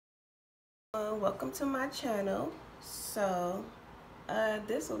Welcome to my channel.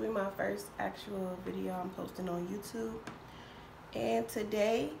 This will be my first actual video I'm posting on YouTube, and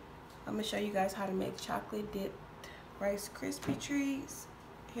today I'm gonna show you guys how to make chocolate dipped Rice Krispie treats.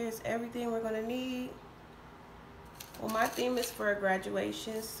 Here's everything we're gonna need. Well, my theme is for a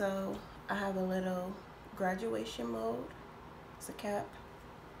graduation, so I have a little graduation mold. It's a cap.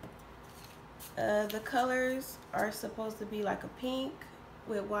 The colors are supposed to be like a pink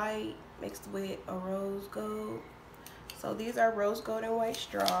with white mixed with a rose gold. So these are rose gold and white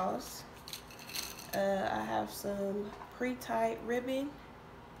straws. I have some pre-tied ribbon.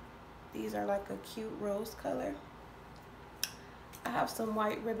 These are like a cute rose color. I have some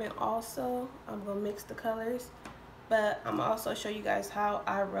white ribbon also. I'm gonna mix the colors, but I'm also show you guys how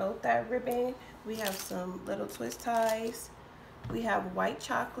I wrote that ribbon. We have some little twist ties. We have white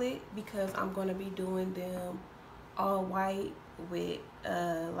chocolate because I'm gonna be doing them all white with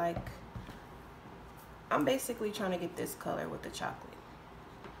I'm basically trying to get this color with the chocolate.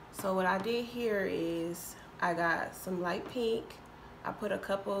 So what I did here is I got some light pink. I put a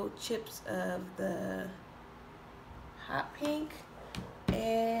couple chips of the hot pink,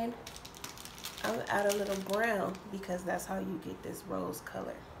 and I'm gonna add a little brown because that's how you get this rose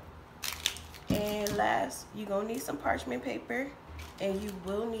color. And last, you're gonna need some parchment paper, and you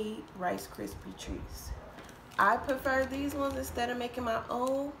will need Rice Krispie treats. I prefer these ones instead of making my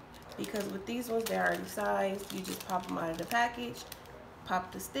own, because with these ones they're already sized. You just pop them out of the package,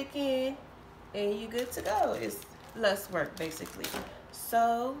 pop the stick in, and you're good to go. It's less work basically.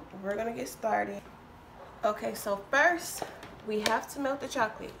 So we're gonna get started. Okay, so first we have to melt the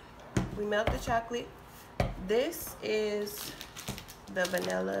chocolate. We melt the chocolate. This is the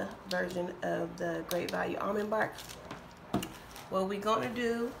vanilla version of the Great Value almond bark. What we're gonna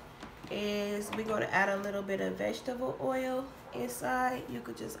do is we're gonna add a little bit of vegetable oil inside. You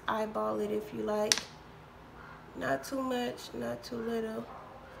could just eyeball it if you like. Not too much, not too little.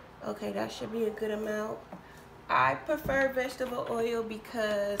 Okay, that should be a good amount. I prefer vegetable oil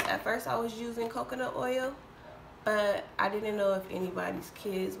because at first I was using coconut oil, but I didn't know if anybody's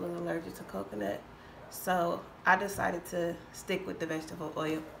kids was allergic to coconut, so I decided to stick with the vegetable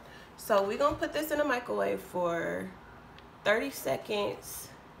oil. So we're gonna put this in the microwave for 30 seconds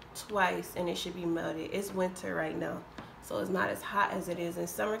twice, and it should be melted. It's winter right now, so it's not as hot as it is in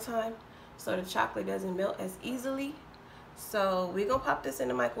summertime, so the chocolate doesn't melt as easily. So we're gonna pop this in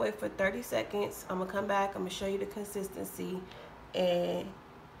the microwave for 30 seconds. I'm gonna come back, I'm gonna show you the consistency, and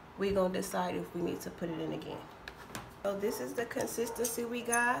we're gonna decide if we need to put it in again. So this is the consistency we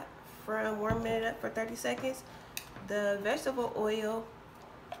got from warming it up for 30 seconds. The vegetable oil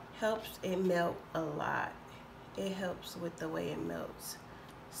helps it melt a lot. It helps with the way it melts.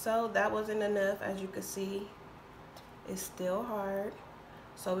 So that wasn't enough. As you can see, it's still hard.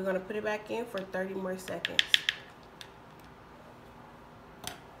 So we're gonna put it back in for 30 more seconds.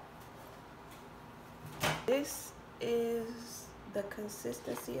 This is the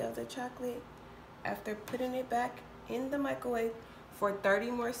consistency of the chocolate after putting it back in the microwave for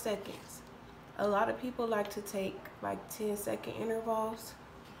 30 more seconds. A lot of people like to take like 10-second intervals,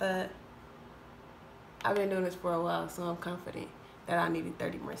 but I've been doing this for a while, so I'm confident that I needed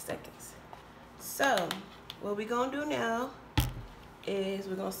 30 more seconds. So what we're gonna do now is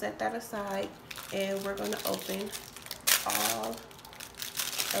we're gonna set that aside, and we're gonna open all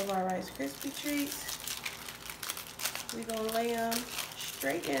of our Rice Krispie treats. We're gonna lay them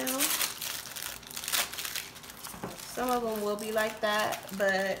straight down. Some of them will be like that,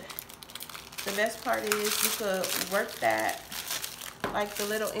 but the best part is you could work that, like the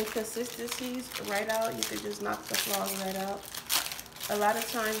little inconsistencies, right out. You could just knock the flaws right out. A lot of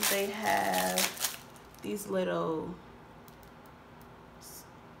times they have these little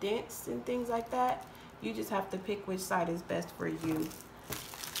dents and things like that. You just have to pick which side is best for you.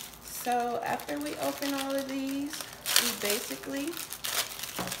 So after we open all of these,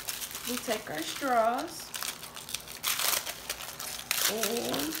 we take our straws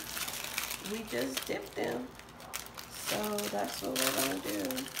and we just dip them. So that's what we're gonna do.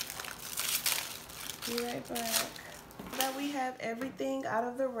 Be right back. Now that we have everything out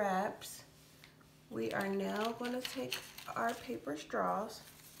of the wraps, we are now gonna take our paper straws.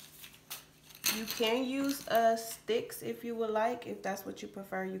 You can use sticks if you would like. If that's what you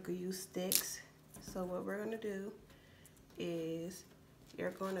prefer, you could use sticks. So what we're gonna do is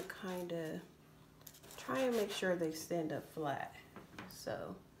you're gonna kind of try and make sure they stand up flat.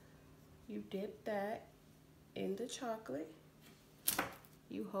 So you dip that in the chocolate.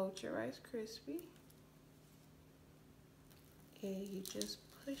 You hold your Rice Krispie, and you just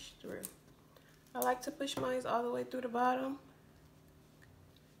push through. I like to push mine all the way through the bottom.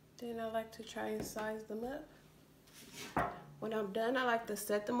 Then I like to try and size them up. When I'm done, I like to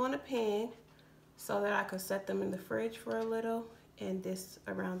set them on a pan so that I can set them in the fridge for a little, and this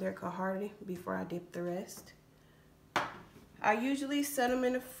around there can harden before I dip the rest. I usually set them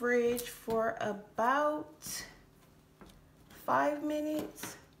in the fridge for about 5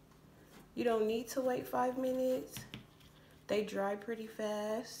 minutes. You don't need to wait 5 minutes. They dry pretty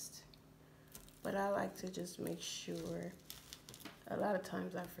fast, but I like to just make sure. A lot of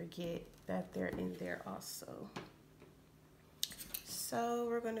times I forget that they're in there also. So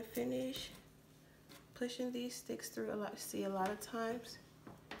we're gonna finish pushing these sticks through. See, a lot of times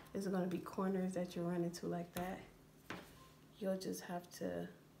there's gonna be corners that you run into like that. You'll just have to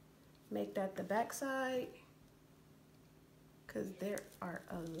make that the back side, because there are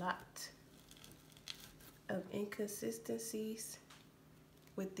a lot of inconsistencies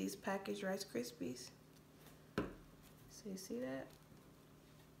with these packaged Rice Krispies. So you see that?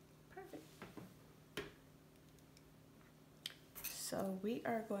 Perfect. So we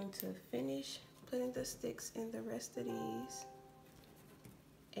are going to finish putting the sticks in the rest of these,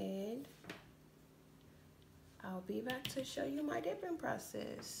 and I'll be back to show you my dipping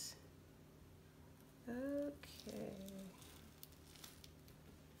process. Okay.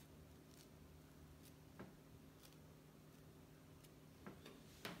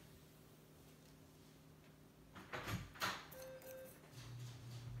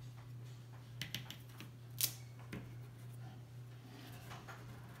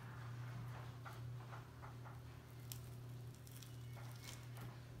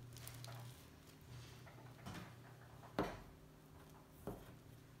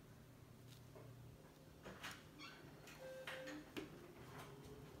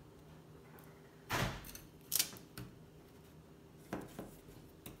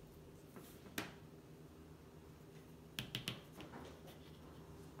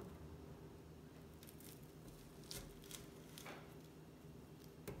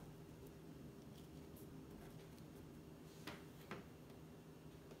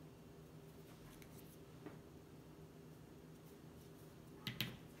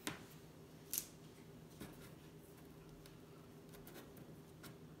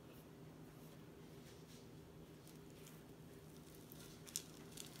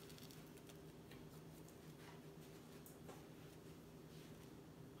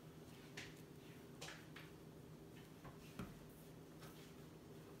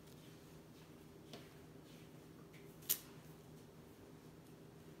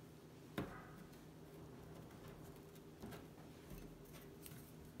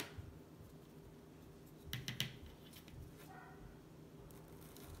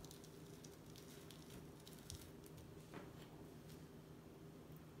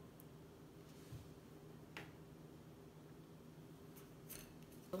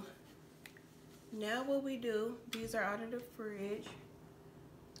 Now what we do, these are out of the fridge.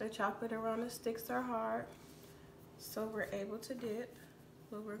 The chocolate around the sticks are hard, so we're able to dip.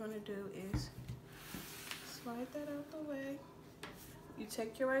 What we're gonna do is slide that out the way. You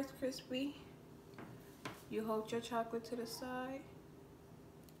take your Rice Krispie, you hold your chocolate to the side,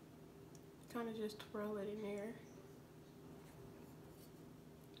 kind of just twirl it in there.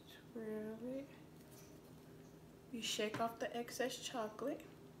 Twirl it. You shake off the excess chocolate.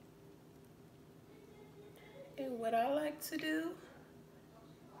 And what I like to do,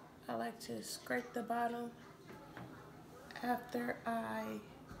 I like to scrape the bottom after I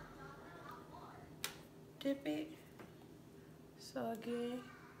dip it. So again,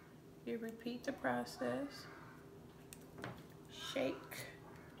 you repeat the process. Shake.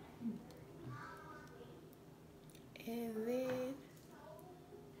 And then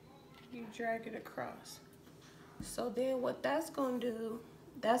you drag it across. So then what that's gonna do,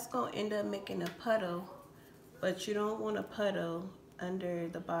 that's gonna end up making a puddle, but you don't want a puddle under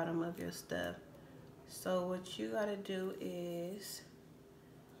the bottom of your stuff. So what you gotta do is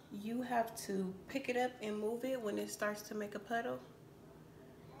you have to pick it up and move it when it starts to make a puddle.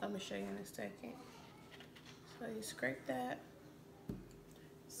 I'm gonna show you in a second. So you scrape that,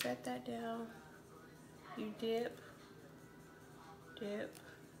 set that down, you dip, dip,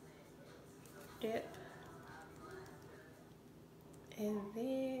 dip, and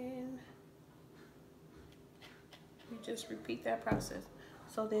then you just repeat that process.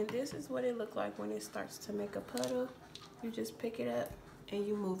 So then this is what it looks like when it starts to make a puddle. You just pick it up and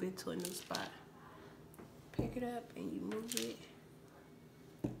you move it to a new spot. Pick it up and you move it.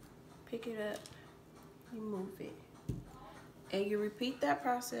 Pick it up, you move it. And you repeat that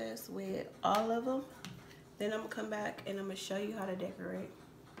process with all of them. Then I'm gonna come back and I'm gonna show you how to decorate.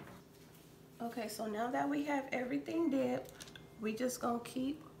 Okay, so now that we have everything dipped, we just gonna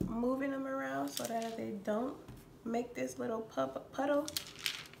keep moving them around so that they don't make this little puddle.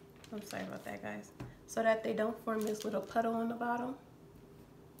 I'm sorry about that, guys. So that they don't form this little puddle on the bottom,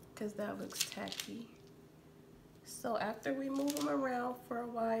 because that looks tacky. So after we move them around for a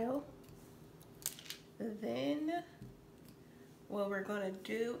while, then what we're gonna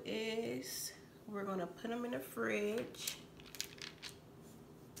do is we're gonna put them in the fridge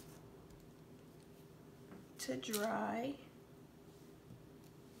to dry.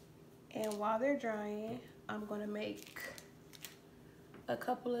 And while they're drying, I'm gonna make a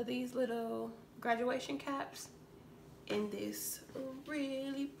couple of these little graduation caps in this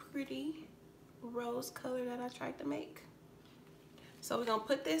really pretty rose color that I tried to make. So we're gonna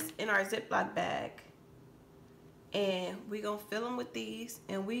put this in our Ziploc bag, and we're gonna fill them with these,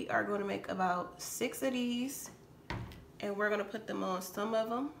 and we are gonna make about 6 of these, and we're gonna put them on some of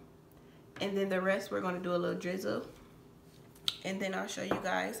them, and then the rest we're gonna do a little drizzle, and then I'll show you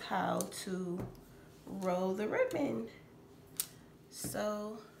guys how to roll the ribbon.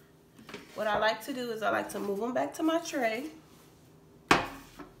 So what I like to do is I like to move them back to my tray.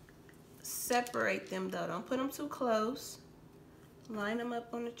 Separate them though, don't put them too close. Line them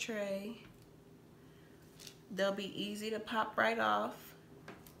up on the tray. They'll be easy to pop right off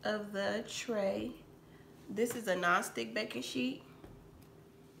of the tray. This is a non-stick baking sheet,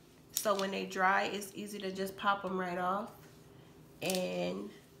 so when they dry, it's easy to just pop them right off.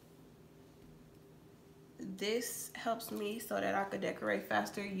 And this helps me so that I could decorate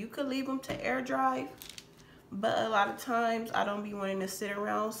faster. You could leave them to air dry, but a lot of times I don't be wanting to sit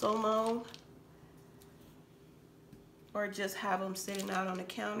around so long, or just have them sitting out on the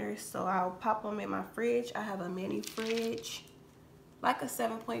counter. So I'll pop them in my fridge. I have a mini fridge, like a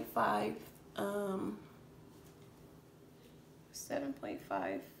 7.5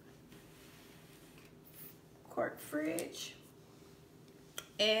 quart fridge,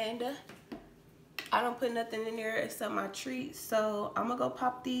 and I don't put nothing in there except my treats. So I'm gonna go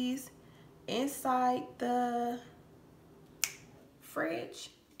pop these inside the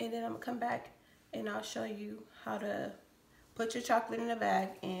fridge, and then I'm gonna come back and I'll show you how to put your chocolate in a bag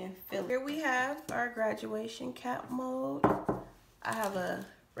and fill it. Here we have our graduation cap mold. I have a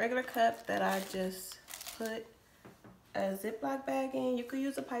regular cup that I just put a Ziploc bag in. You could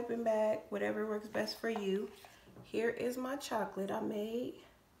use a piping bag, whatever works best for you. Here is my chocolate I made,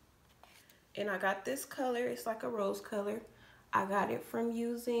 and I got this color. It's like a rose color. I got it from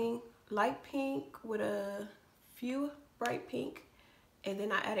using light pink with a few bright pink, and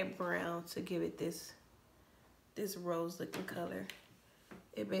then I added brown to give it this rose looking color.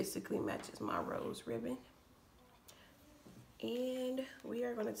 It basically matches my rose ribbon. And we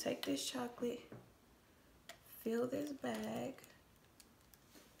are going to take this chocolate, fill this bag,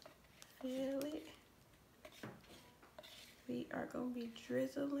 fill it. We are going to be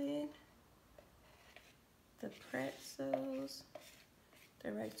drizzling the pretzels,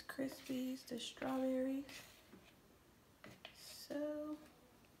 the Rice Krispies, the strawberries. So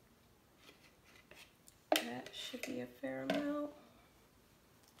that should be a fair amount.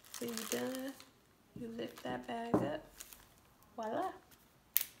 When you're done, you lift that bag up. Voila.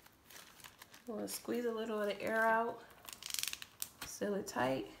 You want to squeeze a little of the air out, seal it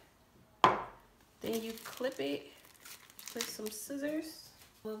tight. Then you clip it with some scissors.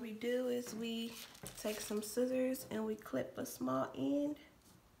 What we do is we take some scissors and we clip a small end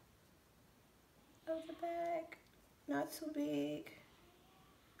of the bag, not too big,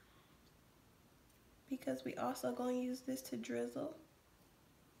 because we also going to use this to drizzle.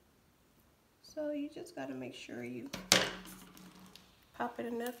 So you just got to make sure you pop it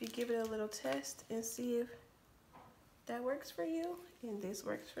enough. You give it a little test and see if that works for you, and this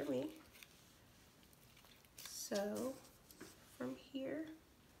works for me. So from here,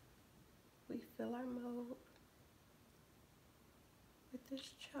 we fill our mold with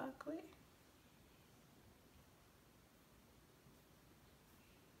this chocolate.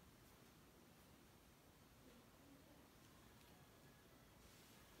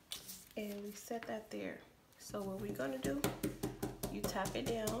 And we set that there. So what we're gonna do, you tap it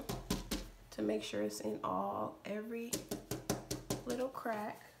down to make sure it's in every little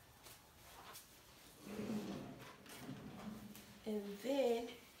crack. And then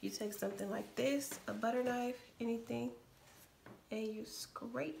you take something like this, a butter knife, anything, and you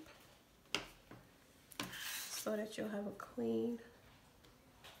scrape so that you'll have a clean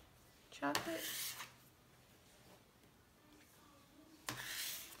chocolate.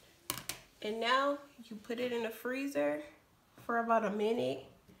 And now you put it in the freezer for about a minute,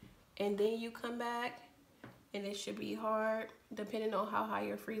 and then you come back, and it should be hard depending on how high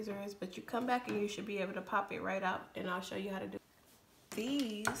your freezer is, but you come back and you should be able to pop it right out, and I'll show you how to do it.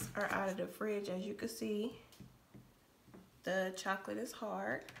 These are out of the fridge. As you can see, the chocolate is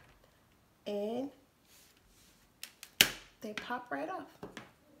hard and they pop right off.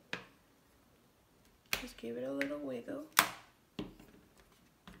 Just give it a little wiggle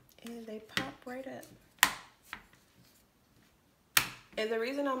and they pop right up. And the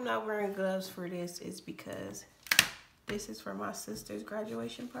reason I'm not wearing gloves for this is because this is for my sister's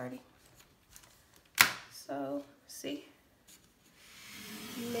graduation party. So, see?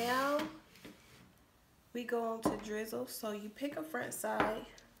 Now we go on to drizzle. So you pick a front side.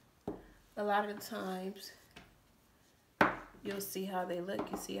 A lot of the times you'll see how they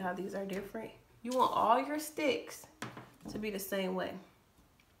look. You see how these are different. You want all your sticks to be the same way.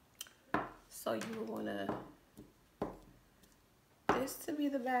 So you would want this to be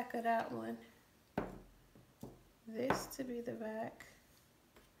the back of that one. This to be the back.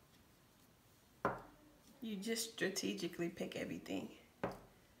 You just strategically pick everything.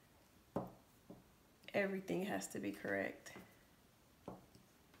 Everything has to be correct.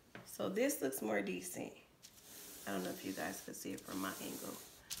 So this looks more decent. I don't know if you guys can see it from my angle,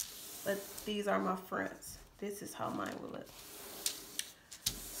 but these are my fronts. This is how mine will look.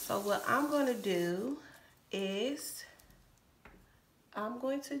 So what I'm going to do is I'm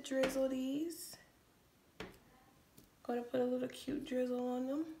going to drizzle these. Going to put a little cute drizzle on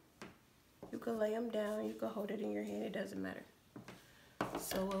them. You can lay them down, you can hold it in your hand, it doesn't matter.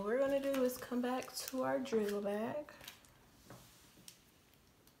 So what we're gonna do is come back to our drizzle bag.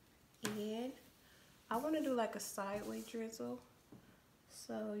 And I wanna do like a sideways drizzle.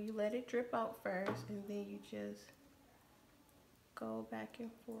 So you let it drip out first and then you just go back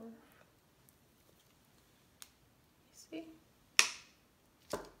and forth. You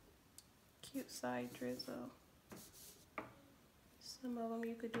see? Cute side drizzle. Some of them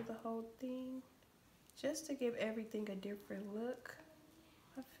you could do the whole thing just to give everything a different look.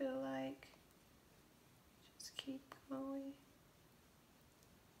 I feel like just keep going.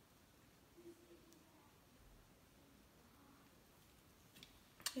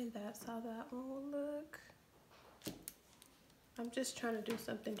 And that's how that one will look. I'm just trying to do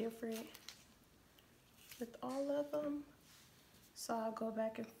something different with all of them. So I'll go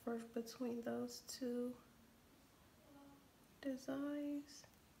back and forth between those two designs.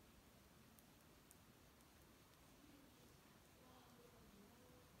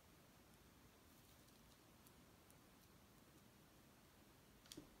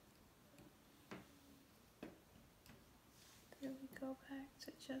 Then we go back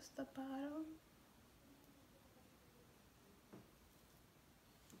to just the bottom.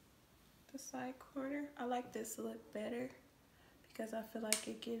 The side corner. I like this look better because I feel like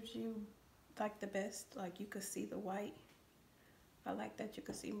it gives you like the best, like you could see the white. I like that you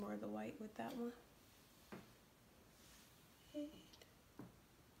can see more of the white with that one.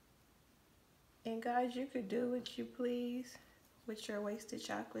 And guys, you could do what you please with your wasted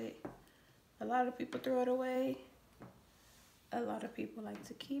chocolate. A lot of people throw it away. A lot of people like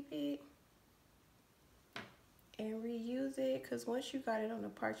to keep it and reuse it, because once you got it on the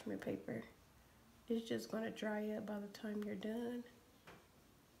parchment paper, it's just going to dry up by the time you're done,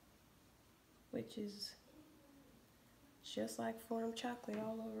 which is just like formed chocolate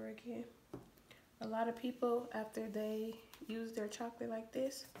all over again. A lot of people, after they use their chocolate like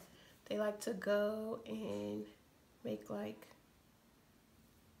this, they like to go and make like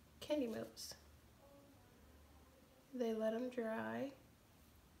candy melts. They let them dry,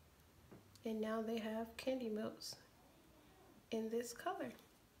 and now they have candy melts in this color.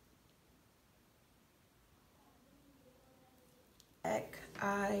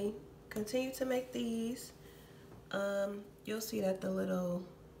 I continue to make these. You'll see that the little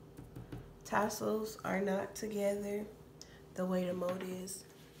tassels are not together the way the mold is.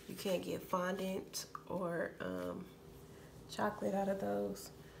 You can't get fondant or chocolate out of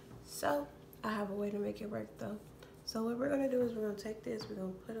those. So I have a way to make it work though. So what we're gonna do is we're gonna take this, we're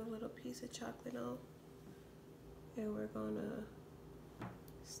gonna put a little piece of chocolate on, and we're gonna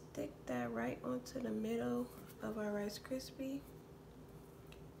stick that right onto the middle of our Rice Krispie.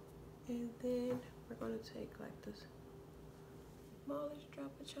 And then we're gonna take like the smallest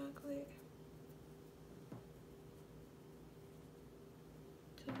drop of chocolate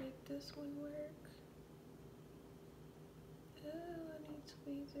to make this one work. Oh, I need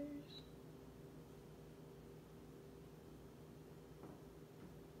tweezers.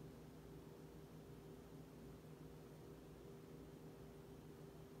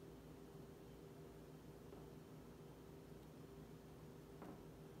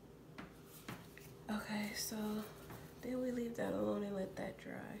 Okay, so then we leave that alone and let that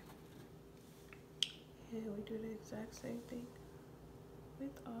dry. And we do the exact same thing.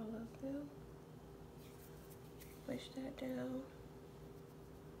 with all of them. Push that down.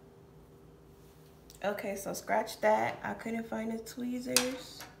 Okay, so scratch that. I couldn't find the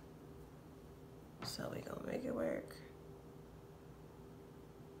tweezers, so we're gonna make it work.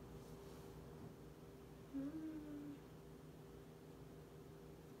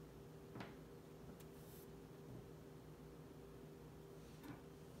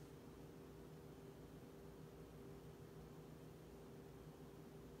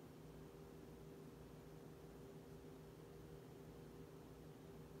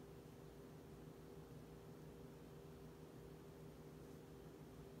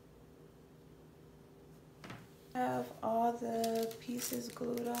 Have all the pieces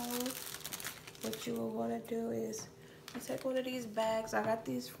glued on. What you will want to do is you take one of these bags. I got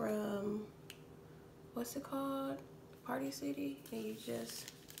these from, what's it called? Party City. And you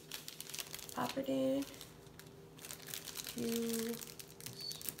just pop it in. You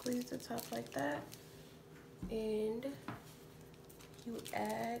squeeze the top like that. And you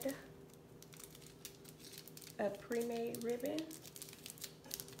add a pre-made ribbon.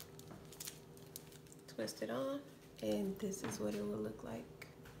 Twist it on, and this is what it will look like.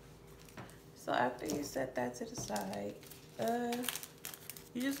 So after you set that to the side,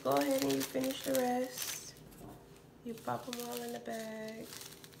 you just go ahead and you finish the rest. You pop them all in the bag.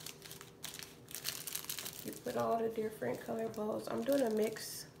 You put all the different color bows. I'm doing a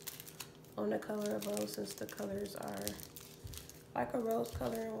mix on the color of bows since the colors are like a rose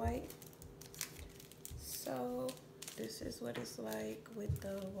color and white. So this is what it's like with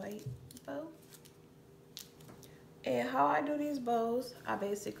the white bow. And how I do these bows, I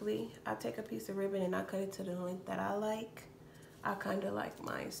take a piece of ribbon and I cut it to the length that I like. I kind of like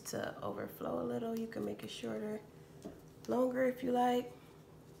mine to overflow a little. You can make it shorter, longer if you like.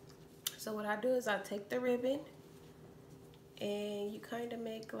 So what I do is I take the ribbon and you kind of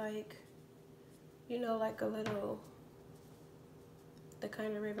make like, you know, like a little, the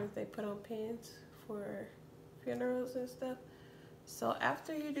kind of ribbons they put on pins for funerals and stuff. So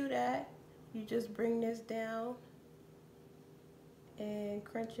after you do that, you just bring this down and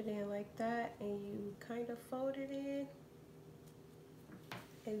crunch it in like that, and you kind of fold it in,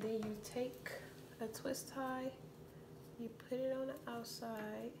 and then you take a twist tie, you put it on the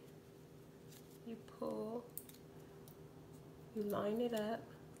outside, you pull, you line it up,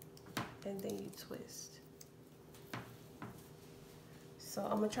 and then you twist. So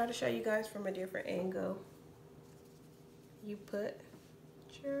I'm gonna try to show you guys from a different angle. You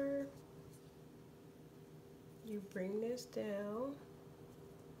bring this down,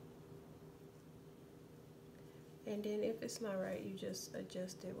 and then if it's not right, you just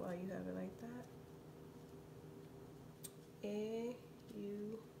adjust it while you have it like that. And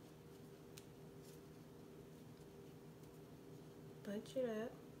you bunch it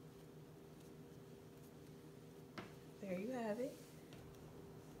up. There you have it.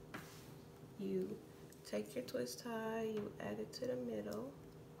 You take your twist tie, you add it to the middle,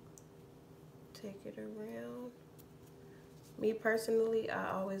 take it around. Me personally,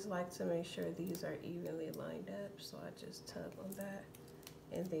 I always like to make sure these are evenly lined up, so I just tug on that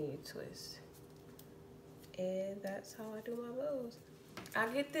and then you twist. And that's how I do my bows. I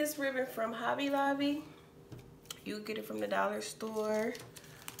get this ribbon from Hobby Lobby. You get it from the dollar store.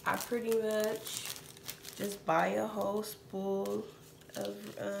 I pretty much just buy a whole spool of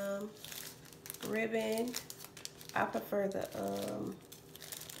ribbon. I prefer the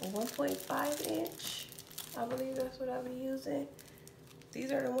 1.5 inch. I believe that's what I'll be using.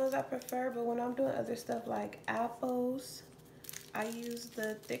 These are the ones I prefer, but when I'm doing other stuff like apples, I use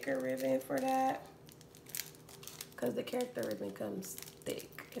the thicker ribbon for that, because the character ribbon comes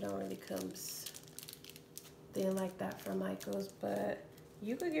thick. It don't really comes thin like that from Michael's, but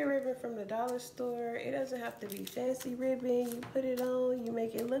you could get ribbon from the dollar store. It doesn't have to be fancy ribbon. You put it on, you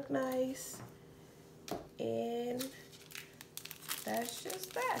make it look nice, and that's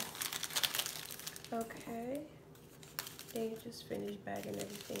just that. Okay, then you just finish bagging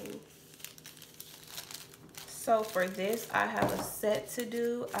everything. So for this, I have a set to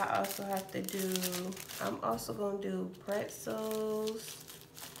do. I also have to do, I'm also gonna do pretzels.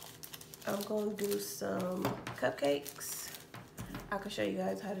 I'm gonna do some cupcakes. I can show you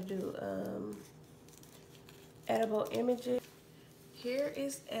guys how to do edible images. Here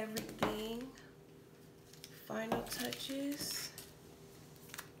is everything. Final touches.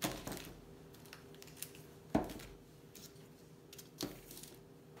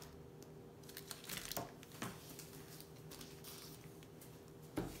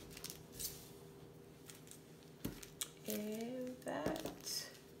 And that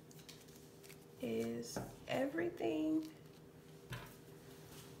is everything.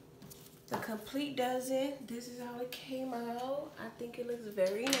 the complete dozen. This is how it came out. I think it looks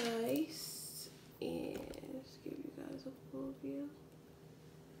very nice. And let's give you guys a full view.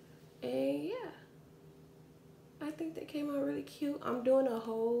 And yeah, I think they came out really cute. I'm doing a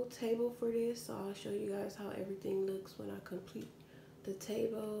whole table for this, so I'll show you guys how everything looks when I complete the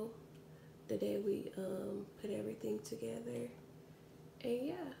table the day we put everything together. And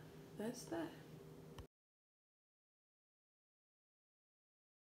yeah, that's that.